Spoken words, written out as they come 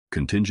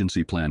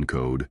Contingency Plan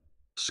Code,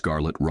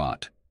 Scarlet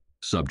Rot.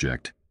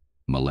 Subject,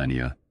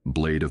 Malenia,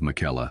 Blade of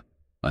Miquella,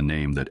 a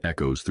name that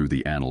echoes through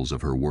the annals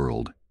of her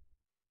world.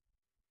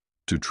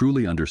 To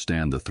truly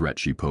understand the threat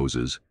she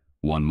poses,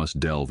 one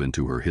must delve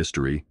into her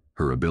history,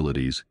 her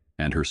abilities,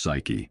 and her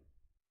psyche.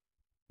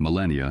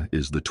 Malenia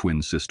is the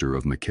twin sister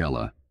of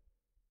Miquella,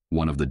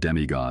 one of the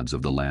demigods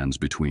of the lands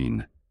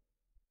between,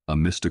 a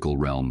mystical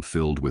realm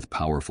filled with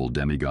powerful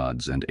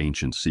demigods and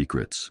ancient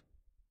secrets.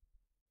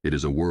 It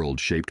is a world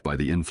shaped by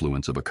the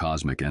influence of a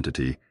cosmic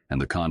entity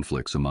and the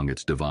conflicts among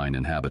its divine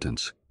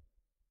inhabitants.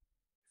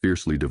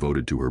 Fiercely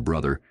devoted to her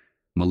brother,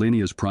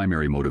 Malenia's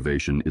primary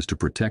motivation is to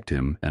protect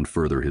him and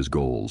further his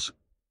goals.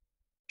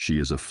 She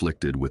is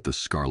afflicted with the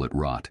Scarlet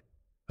Rot,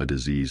 a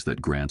disease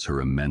that grants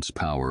her immense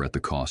power at the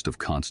cost of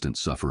constant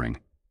suffering.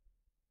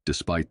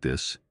 Despite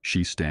this,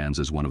 she stands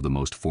as one of the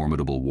most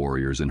formidable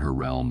warriors in her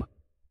realm,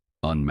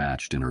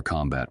 unmatched in her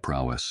combat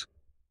prowess.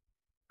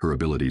 Her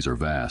abilities are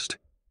vast.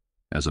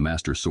 As a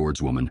master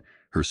swordswoman,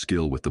 her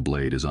skill with the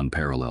blade is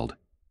unparalleled.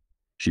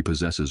 She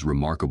possesses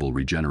remarkable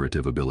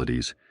regenerative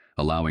abilities,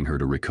 allowing her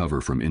to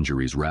recover from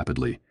injuries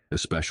rapidly,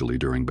 especially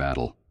during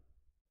battle.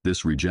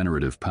 This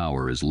regenerative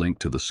power is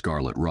linked to the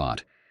Scarlet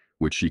Rot,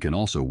 which she can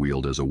also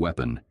wield as a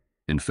weapon,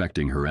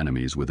 infecting her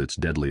enemies with its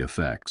deadly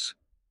effects.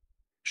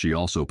 She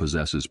also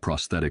possesses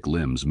prosthetic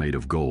limbs made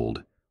of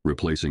gold,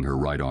 replacing her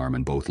right arm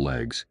and both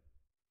legs.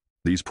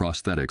 These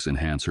prosthetics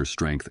enhance her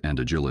strength and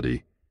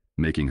agility,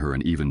 making her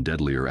an even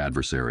deadlier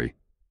adversary.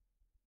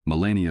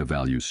 Malenia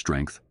values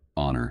strength,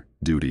 honor,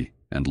 duty,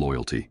 and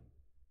loyalty.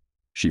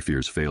 She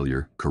fears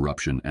failure,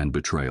 corruption, and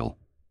betrayal,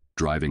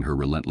 driving her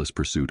relentless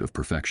pursuit of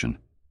perfection.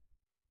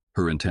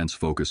 Her intense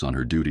focus on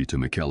her duty to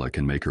Miquella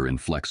can make her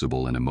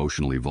inflexible and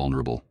emotionally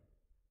vulnerable.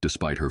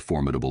 Despite her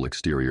formidable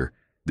exterior,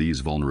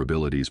 these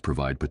vulnerabilities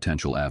provide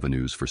potential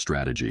avenues for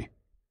strategy.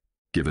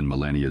 Given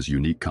Malenia's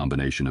unique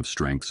combination of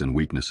strengths and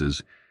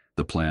weaknesses,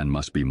 the plan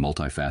must be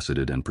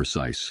multifaceted and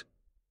precise.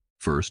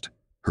 First,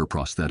 her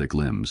prosthetic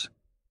limbs.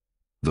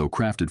 Though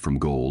crafted from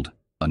gold,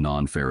 a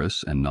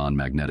non-ferrous and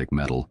non-magnetic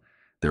metal,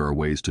 there are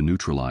ways to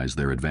neutralize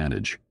their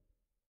advantage.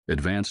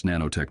 Advanced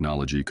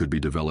nanotechnology could be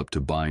developed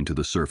to bind to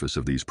the surface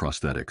of these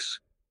prosthetics,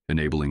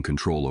 enabling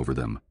control over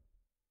them.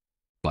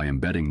 By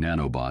embedding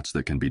nanobots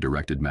that can be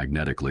directed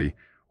magnetically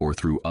or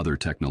through other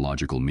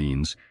technological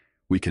means,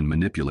 we can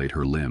manipulate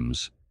her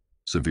limbs,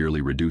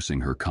 severely reducing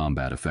her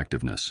combat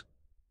effectiveness.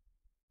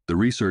 The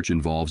research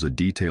involves a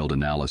detailed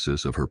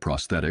analysis of her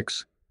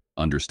prosthetics,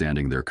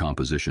 understanding their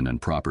composition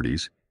and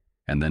properties,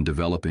 and then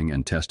developing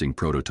and testing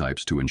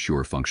prototypes to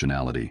ensure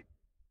functionality.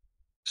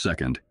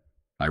 Second,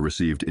 I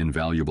received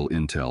invaluable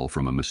intel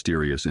from a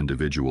mysterious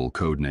individual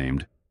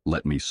codenamed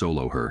Let Me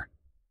Solo Her.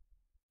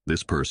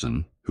 This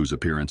person, whose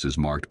appearance is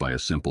marked by a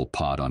simple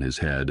pot on his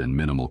head and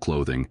minimal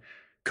clothing,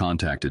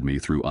 contacted me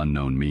through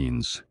unknown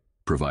means,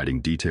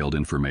 providing detailed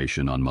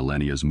information on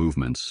Malenia's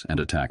movements and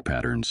attack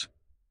patterns.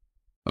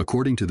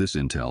 According to this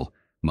intel,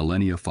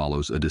 Malenia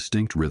follows a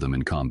distinct rhythm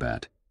in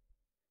combat.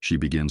 She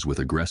begins with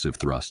aggressive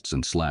thrusts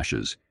and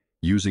slashes,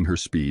 using her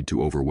speed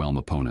to overwhelm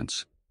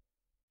opponents.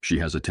 She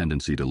has a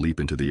tendency to leap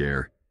into the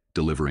air,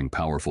 delivering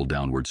powerful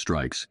downward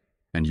strikes,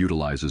 and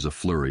utilizes a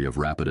flurry of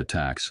rapid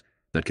attacks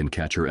that can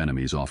catch her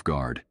enemies off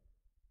guard.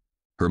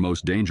 Her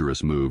most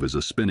dangerous move is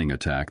a spinning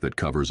attack that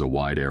covers a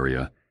wide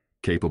area,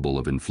 capable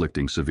of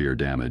inflicting severe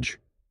damage.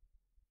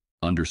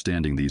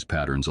 Understanding these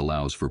patterns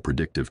allows for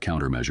predictive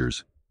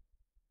countermeasures.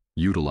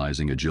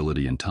 Utilizing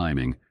agility and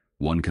timing,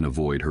 one can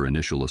avoid her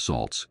initial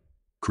assaults,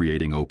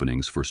 creating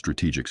openings for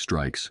strategic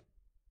strikes.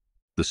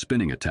 The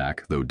spinning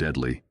attack, though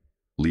deadly,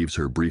 leaves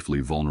her briefly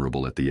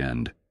vulnerable at the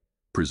end,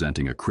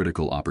 presenting a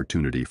critical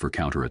opportunity for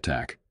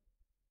counterattack.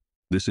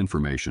 This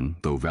information,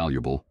 though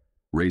valuable,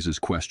 raises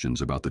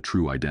questions about the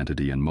true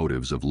identity and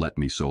motives of Let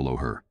Me Solo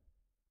Her.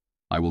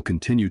 I will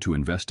continue to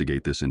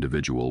investigate this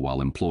individual while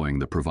employing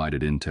the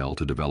provided intel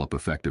to develop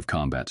effective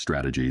combat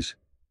strategies.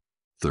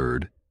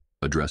 Third,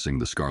 addressing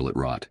the Scarlet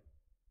Rot.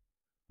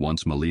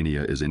 Once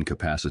Malenia is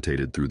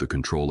incapacitated through the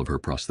control of her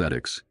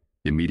prosthetics,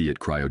 immediate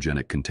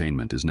cryogenic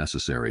containment is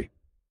necessary.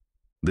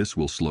 This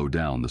will slow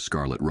down the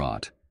Scarlet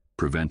Rot,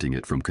 preventing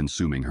it from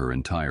consuming her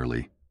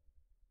entirely.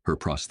 Her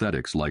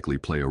prosthetics likely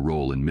play a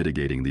role in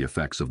mitigating the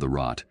effects of the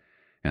rot,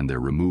 and their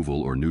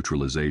removal or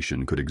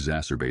neutralization could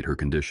exacerbate her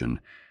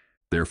condition.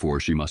 Therefore,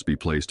 she must be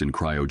placed in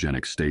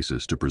cryogenic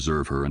stasis to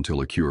preserve her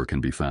until a cure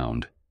can be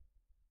found.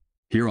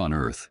 Here on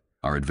Earth,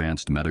 our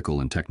advanced medical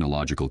and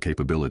technological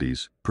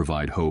capabilities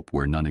provide hope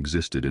where none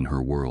existed in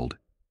her world.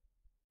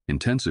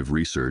 Intensive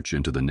research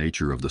into the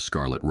nature of the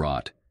Scarlet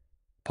Rot,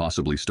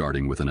 possibly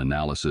starting with an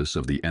analysis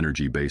of the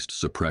energy-based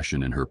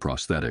suppression in her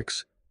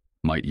prosthetics,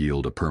 might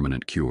yield a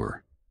permanent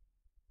cure.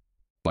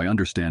 By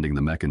understanding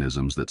the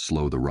mechanisms that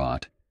slow the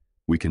rot,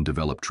 we can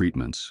develop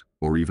treatments,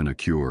 or even a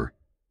cure,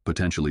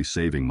 potentially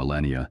saving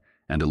Malenia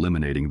and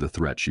eliminating the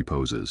threat she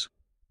poses.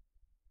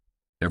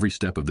 Every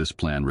step of this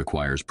plan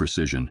requires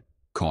precision,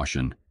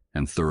 caution,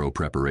 and thorough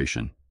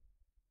preparation.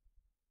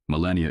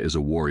 Malenia is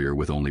a warrior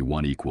with only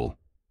one equal,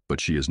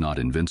 but she is not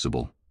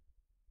invincible.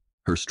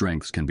 Her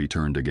strengths can be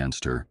turned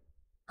against her.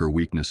 her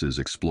weaknesses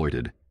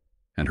exploited,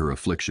 and her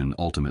affliction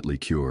ultimately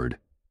cured.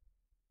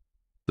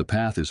 The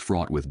path is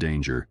fraught with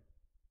danger,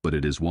 but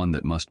it is one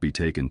that must be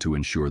taken to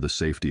ensure the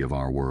safety of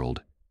our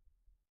world.